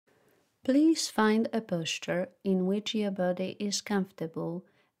Please find a posture in which your body is comfortable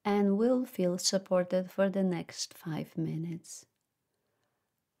and will feel supported for the next 5 minutes.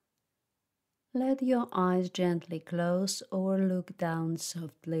 Let your eyes gently close or look down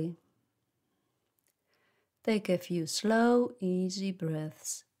softly. Take a few slow, easy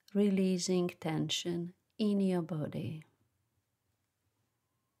breaths, releasing tension in your body.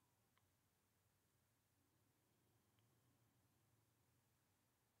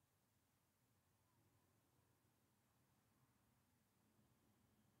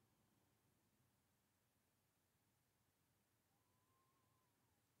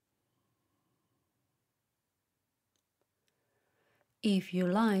 If you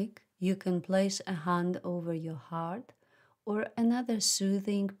like, you can place a hand over your heart or another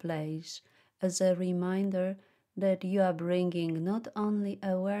soothing place as a reminder that you are bringing not only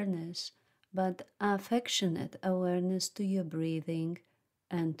awareness but affectionate awareness to your breathing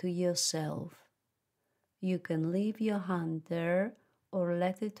and to yourself. You can leave your hand there or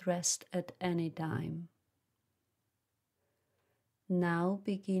let it rest at any time. Now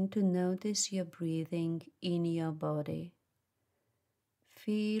begin to notice your breathing in your body.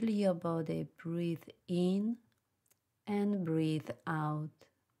 Feel your body breathe in and breathe out.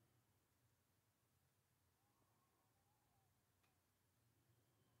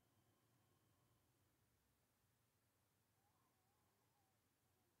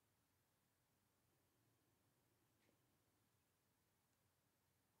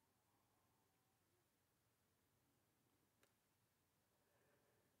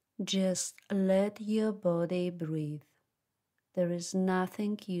 Just let your body breathe. There is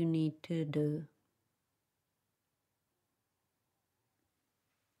nothing you need to do.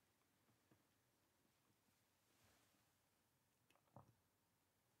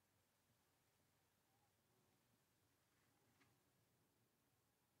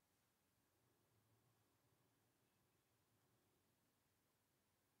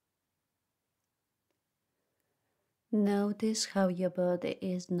 Notice how your body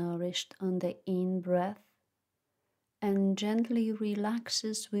is nourished on the in-breath and gently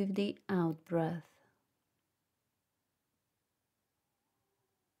relaxes with the out-breath.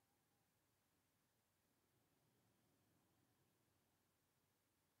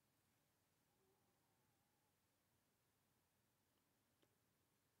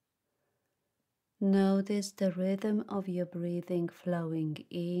 Notice the rhythm of your breathing flowing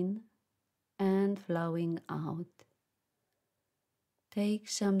in and flowing out. Take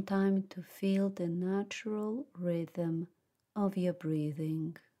some time to feel the natural rhythm of your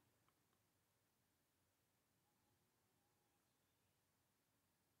breathing.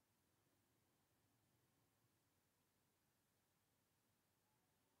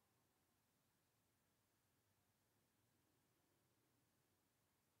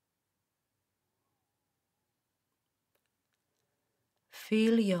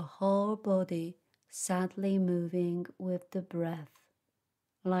 Feel your whole body subtly moving with the breath,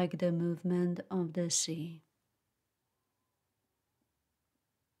 like the movement of the sea.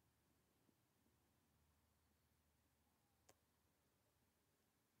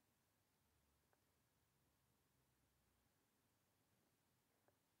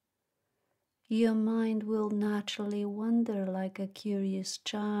 Your mind will naturally wander like a curious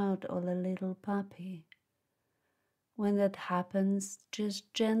child or a little puppy. When that happens,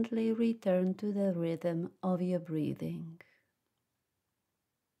 just gently return to the rhythm of your breathing.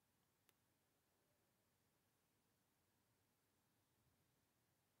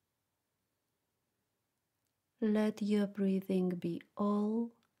 Let your breathing be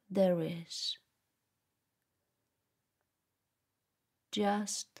all there is.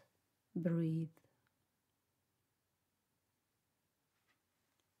 Just breathe.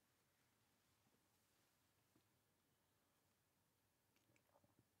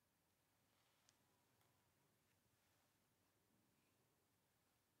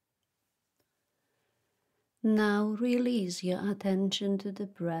 Now release your attention to the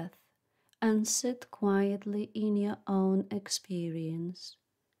breath and sit quietly in your own experience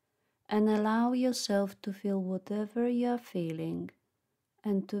and allow yourself to feel whatever you are feeling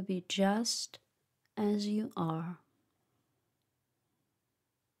and to be just as you are.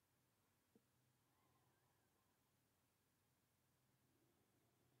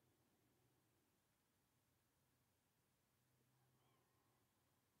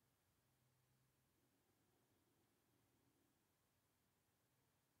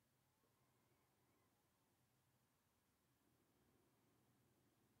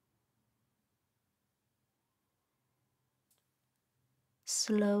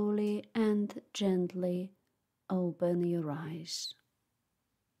 Slowly and gently open your eyes.